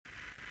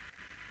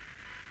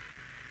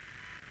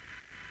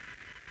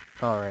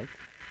Alright,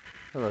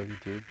 hello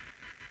YouTube.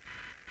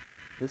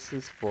 This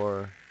is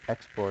for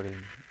exporting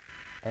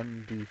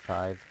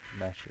MD5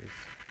 meshes.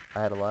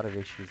 I had a lot of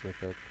issues with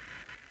it,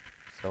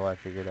 so I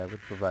figured I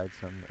would provide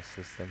some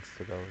assistance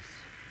to those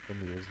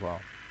in need as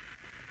well.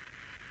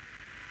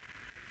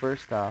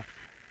 First off,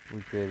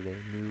 we created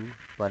a new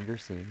Blender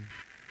scene,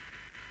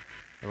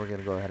 and we're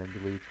going to go ahead and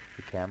delete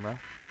the camera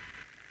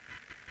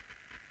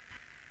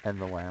and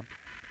the lamp.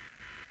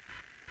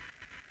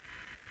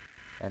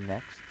 And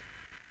next,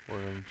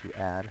 we're going to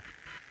add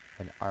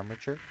an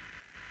armature,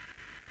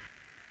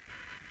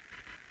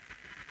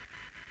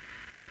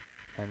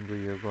 and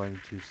we are going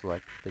to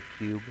select the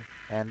cube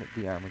and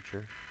the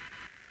armature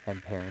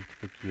and parent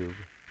the cube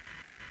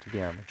to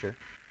the armature.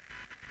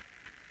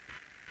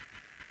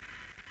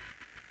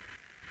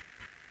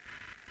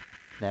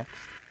 Next,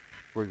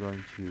 we're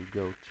going to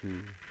go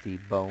to the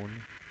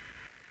bone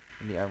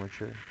in the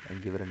armature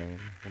and give it a name.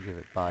 We'll give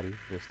it body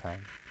this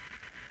time.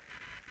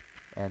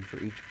 And for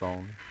each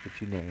bone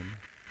that you name,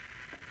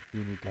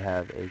 you need to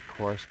have a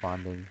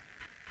corresponding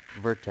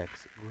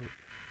vertex group.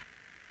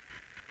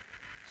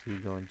 So you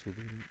go into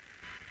the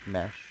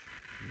mesh,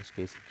 in this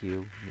case the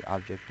cube, the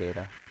object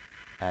data,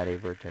 add a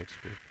vertex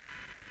group.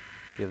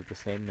 Give it the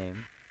same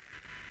name,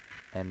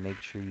 and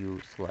make sure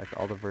you select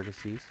all the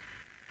vertices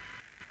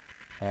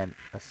and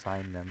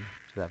assign them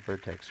to that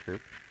vertex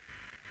group.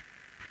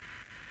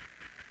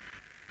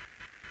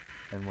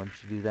 And once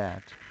you do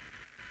that,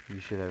 you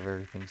should have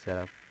everything set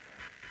up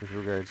with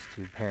regards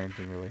to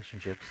parenting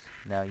relationships.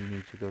 Now you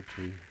need to go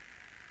to the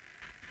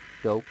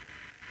Dope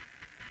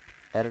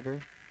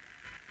editor,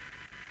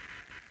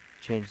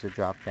 change the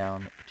drop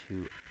down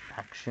to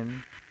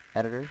Action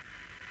Editor,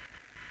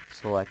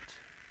 select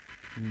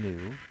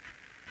New,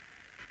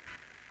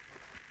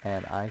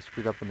 and I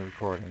screwed up in the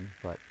recording,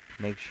 but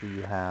make sure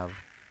you have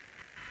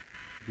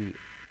the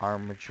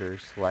armature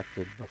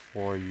selected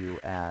before you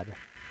add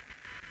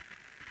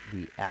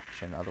the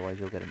action, otherwise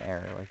you'll get an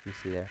error like you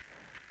see there.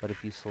 But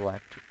if you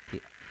select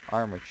the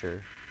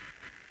armature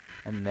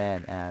and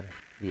then add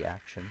the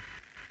action,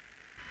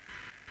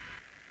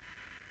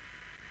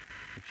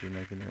 which you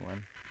make a new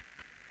one,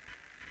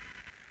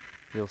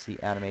 you'll see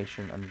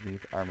animation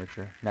underneath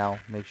armature. Now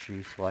make sure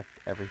you select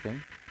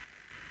everything.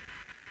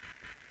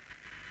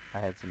 I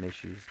had some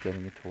issues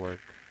getting it to work.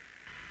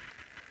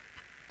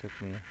 Took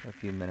me a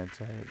few minutes.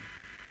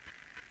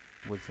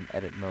 I was in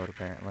edit mode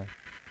apparently.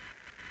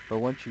 But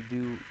once you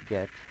do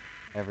get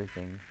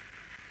everything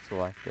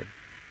selected,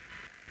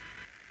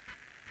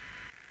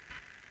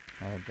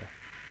 I had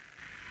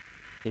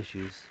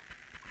issues.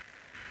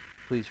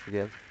 Please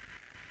forgive.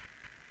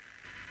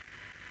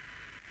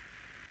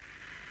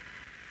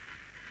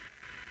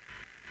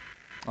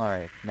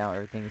 Alright, now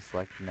everything is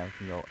selected. Now we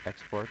can go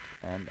export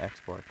and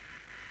export.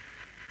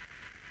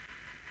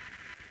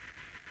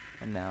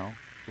 And now,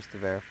 just to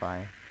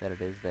verify that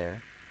it is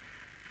there,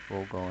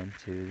 we'll go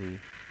into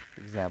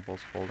the examples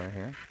folder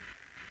here.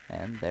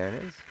 And there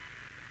it is.